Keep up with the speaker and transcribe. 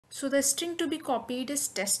So the string to be copied is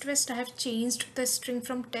test_west. I have changed the string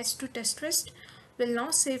from test to test_west. Will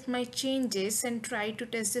now save my changes and try to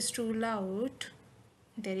test this rule out.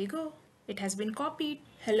 There you go. It has been copied.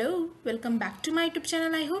 Hello, welcome back to my YouTube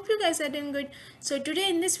channel. I hope you guys are doing good. So today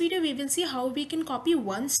in this video we will see how we can copy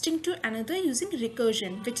one string to another using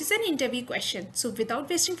recursion, which is an interview question. So without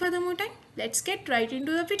wasting further more time, let's get right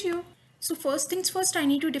into the video. So first things first, I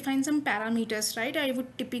need to define some parameters, right? I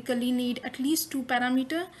would typically need at least 2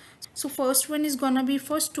 parameters. So first one is gonna be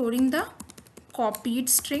for storing the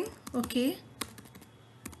copied string, okay?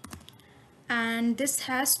 And this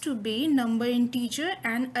has to be number, integer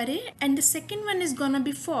and array, and the second one is gonna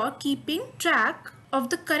be for keeping track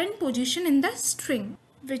of the current position in the string,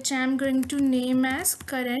 which I am going to name as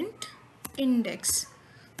current index.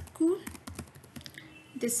 Cool.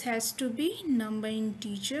 This has to be number,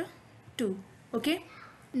 integer 2. Okay,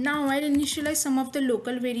 now I'll initialize some of the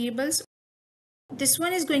local variables. This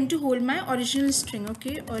one is going to hold my original string,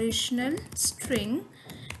 okay, original string,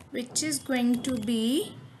 which is going to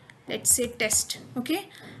be, let's say, test. Okay,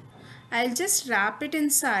 I'll just wrap it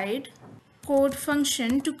inside code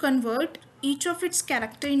function to convert each of its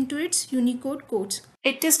character into its Unicode codes.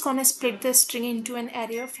 It is gonna split the string into an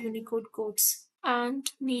array of Unicode codes,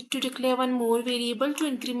 and need to declare one more variable to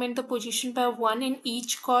increment the position by 1 in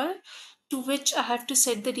each call, to which I have to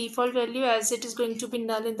set the default value as it is going to be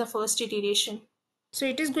null in the first iteration. So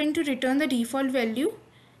it is going to return the default value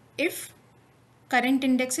if current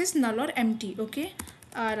index is null or empty. Okay,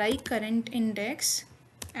 ri current index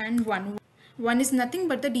and 1 is nothing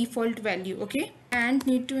but the default value. Okay, and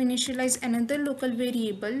need to initialize another local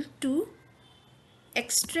variable to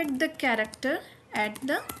extract the character at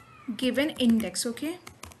the given index. Okay,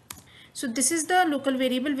 so this is the local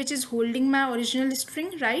variable which is holding my original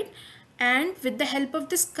string, right? And with the help of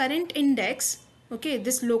this current index, okay,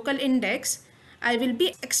 this local index, I will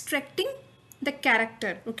be extracting the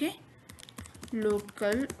character. Okay,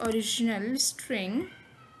 local original string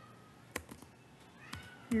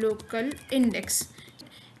local index.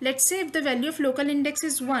 Let's say if the value of local index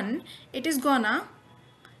is 1, it is gonna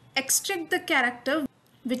extract the character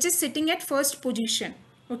which is sitting at first position,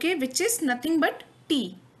 okay, which is nothing but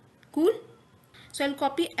t. Cool. So I'll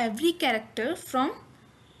copy every character from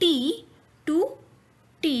t to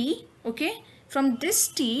t, okay, from this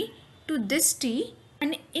t to this t,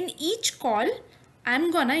 and in each call I'm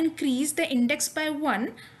gonna increase the index by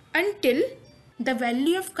 1 until the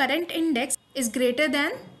value of current index is greater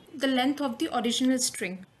than the length of the original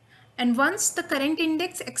string. And once the current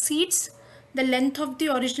index exceeds the length of the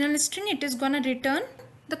original string, it is gonna return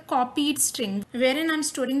the copied string, wherein I'm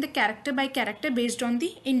storing the character by character based on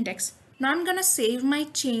the index. Now I'm gonna save my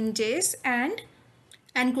changes and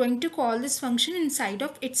I'm going to call this function inside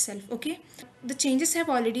of itself. Okay, the changes have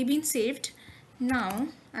already been saved. Now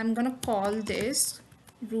I'm gonna call this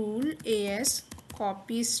rule as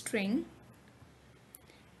copy string.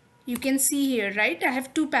 You can see here, right? I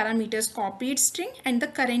have 2 parameters, copied string and the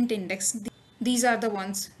current index. These are the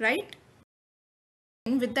ones, right?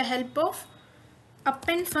 With the help of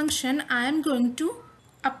append function, I am going to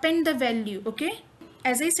append the value. Okay,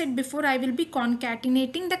 as I said before, I will be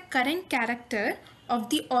concatenating the current character of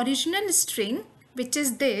the original string, which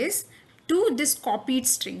is this, to this copied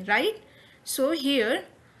string, right? So here,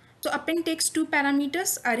 so append takes 2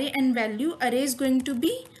 parameters, array and value. Array is going to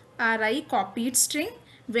be ri copied string,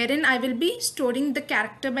 wherein I will be storing the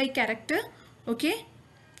character by character. Okay,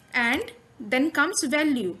 and then comes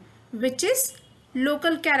value, which is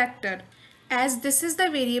local character, as this is the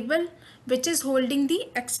variable which is holding the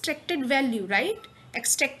extracted value, right?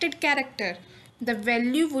 Extracted character, the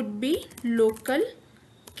value would be local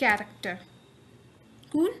character.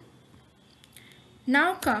 Cool.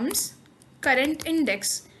 Now comes current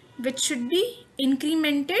index, which should be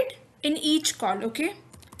incremented in each call. Okay,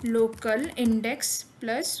 local index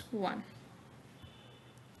plus 1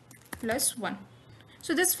 plus 1.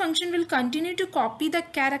 So this function will continue to copy the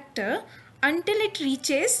character until it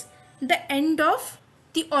reaches the end of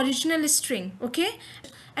the original string. Okay,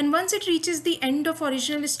 and once it reaches the end of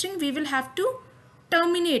original string, we will have to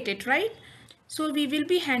terminate it, right? So we will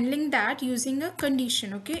be handling that using a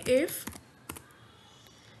condition. Okay, if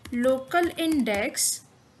local index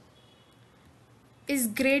is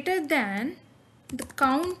greater than the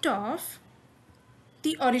count of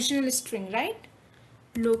the original string, right?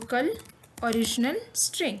 Local original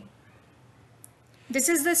string, this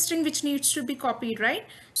is the string which needs to be copied, right?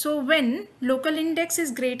 So when local index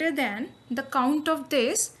is greater than the count of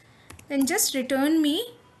this, then just return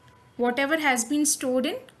me whatever has been stored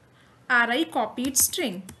in ri copied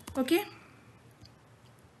string. Okay,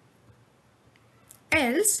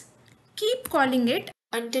 else keep calling it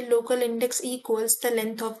until local index equals the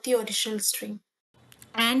length of the original string.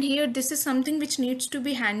 And here this is something which needs to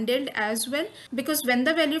be handled as well, because when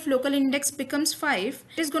the value of local index becomes 5,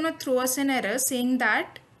 it is going to throw us an error saying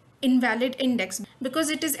that invalid index, because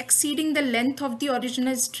it is exceeding the length of the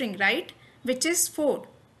original string, right, which is 4.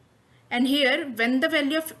 And here when the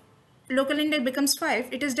value of local index becomes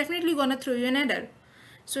 5, it is definitely going to throw you an error.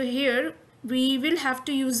 So here we will have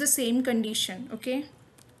to use the same condition. Okay,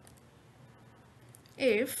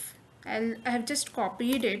 if I have just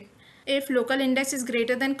copied it, if local index is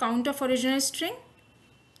greater than count of original string,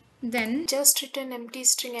 then just return empty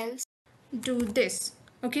string, else do this.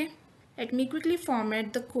 Okay, let me quickly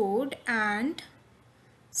format the code and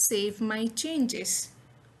save my changes.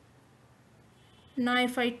 Now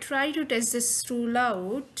if I try to test this rule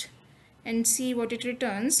out and see what it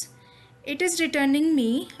returns, it is returning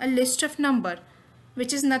me a list of number,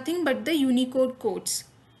 which is nothing but the Unicode codes.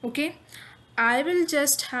 Okay, I will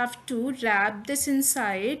just have to wrap this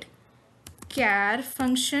inside char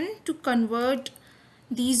function to convert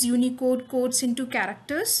these Unicode codes into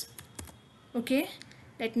characters. Okay,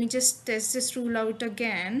 let me just test this rule out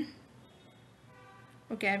again.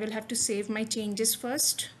 Okay, I will have to save my changes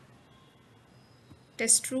first.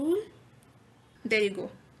 Test rule, there you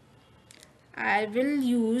go. I will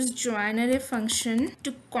use join array function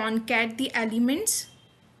to concat the elements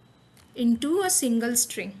into a single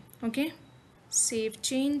string. Okay, save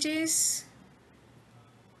changes,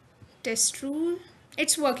 test rule.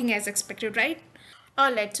 It's working as expected, right?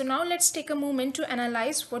 Alright, so now let's take a moment to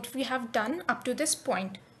analyze what we have done up to this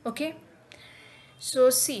point. Okay, so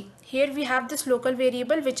see, here we have this local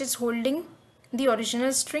variable which is holding the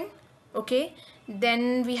original string. Okay,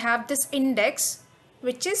 then we have this index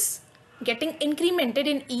which is getting incremented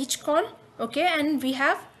in each call. Okay, and we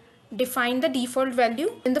have defined the default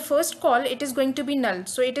value. In the first call it is going to be null,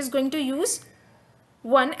 so it is going to use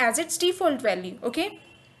 1 as its default value. Okay,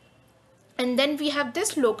 and then we have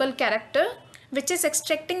this local character which is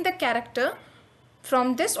extracting the character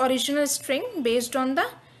from this original string based on the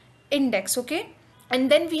index. Okay,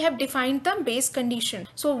 and then we have defined the base condition.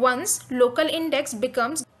 So once local index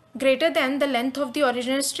becomes greater than the length of the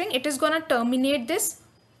original string, it is gonna terminate this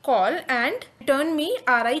call and return me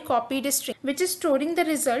ri copied string, which is storing the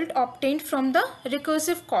result obtained from the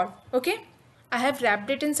recursive call. Okay, I have wrapped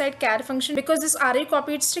it inside char function because this ri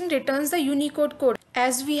copied string returns the Unicode code,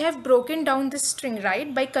 as we have broken down this string,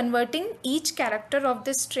 right, by converting each character of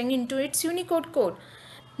this string into its Unicode code.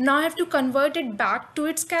 Now I have to convert it back to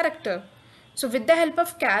its character. So with the help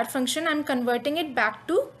of char function, I'm converting it back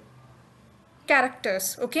to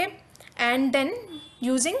characters. Okay, and then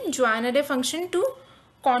using join array function to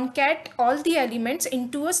concat all the elements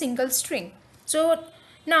into a single string. So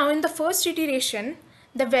now in the first iteration,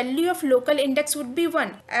 the value of local index would be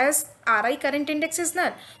 1, as ri current index is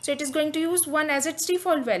null, so it is going to use 1 as its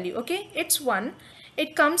default value. Okay, it's 1.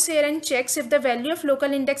 It comes here and checks if the value of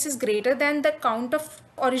local index is greater than the count of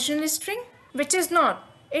original string, which is not.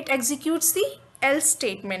 It executes the else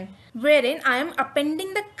statement, wherein I am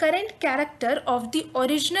appending the current character of the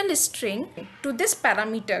original string to this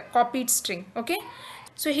parameter copied string. Okay,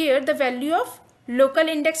 so here the value of local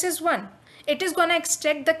index is 1. It is gonna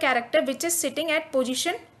extract the character which is sitting at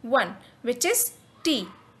position 1, which is t.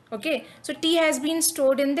 Okay, so t has been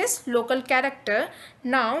stored in this local character.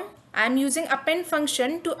 Now I am using append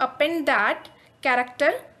function to append that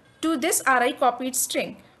character to this ri copied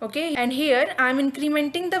string. Okay, and here I am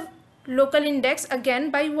incrementing the local index again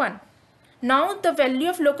by 1. Now the value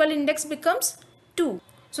of local index becomes 2.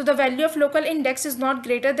 So the value of local index is not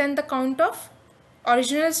greater than the count of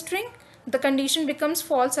original string. The condition becomes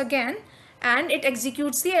false again, and it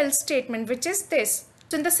executes the else statement, which is this.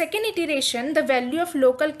 So in the second iteration, the value of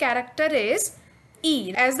local character is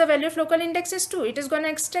e. As the value of local index is 2, it is going to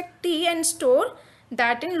extract t and store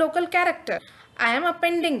that in local character. I am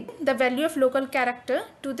appending the value of local character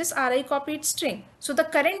to this ri copied string. So the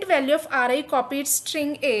current value of ri copied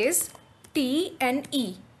string is t and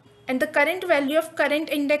e, and the current value of current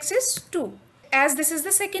index is 2, as this is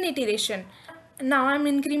the second iteration. Now I am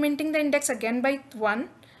incrementing the index again by 1,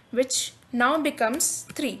 which now becomes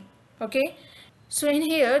 3. Okay, so in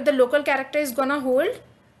here the local character is gonna hold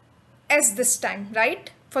s this time, right?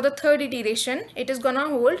 For the third iteration, it is gonna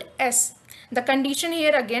hold s. The condition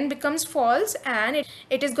here again becomes false, and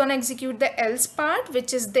it is gonna execute the else part,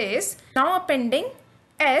 which is this. Now appending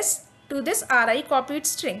s to this ri copied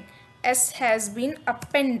string. S has been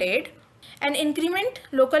appended, and increment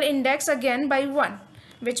local index again by 1,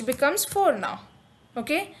 which becomes 4 now.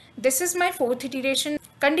 Okay, this is my fourth iteration.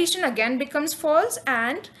 Condition again becomes false,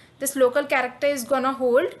 and this local character is gonna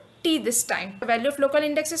hold t this time. The value of local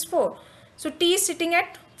index is 4. So T is sitting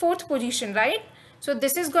at 4th position, right? So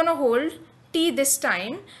this is gonna hold T this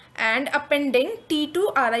time and appending T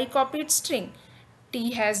to Ri copied string.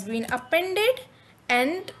 T has been appended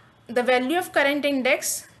and the value of current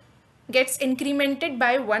index gets incremented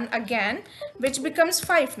by 1 again, which becomes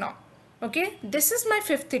 5 now. Okay, this is my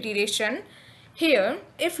 5th iteration. Here,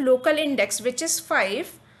 if local index, which is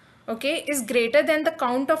 5, okay, is greater than the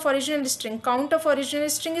count of original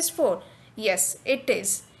string is 4. Yes, it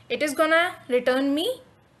is. It is gonna return me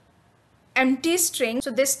empty string.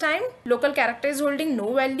 So this time local character is holding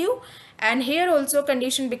no value, and here also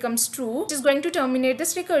condition becomes true, which is going to terminate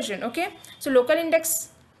this recursion. Okay, so local index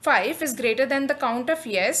 5 is greater than the count of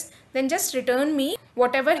yes, then just return me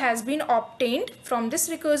whatever has been obtained from this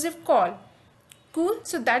recursive call. Cool.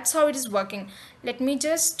 So that's how it is working. Let me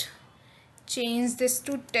just change this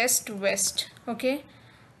to test west. Okay,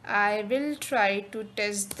 I will try to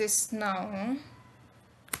test this now.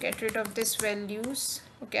 Get rid of these values.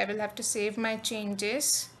 Okay, I will have to save my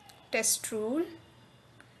changes. Test rule,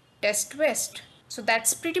 test west. So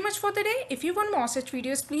that's pretty much for the day. If you want more such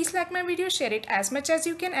videos, please like my video, share it as much as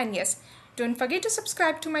you can, and yes, don't forget to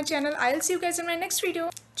subscribe to my channel. I'll see you guys in my next video.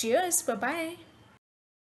 Cheers, bye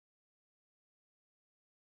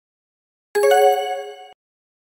bye.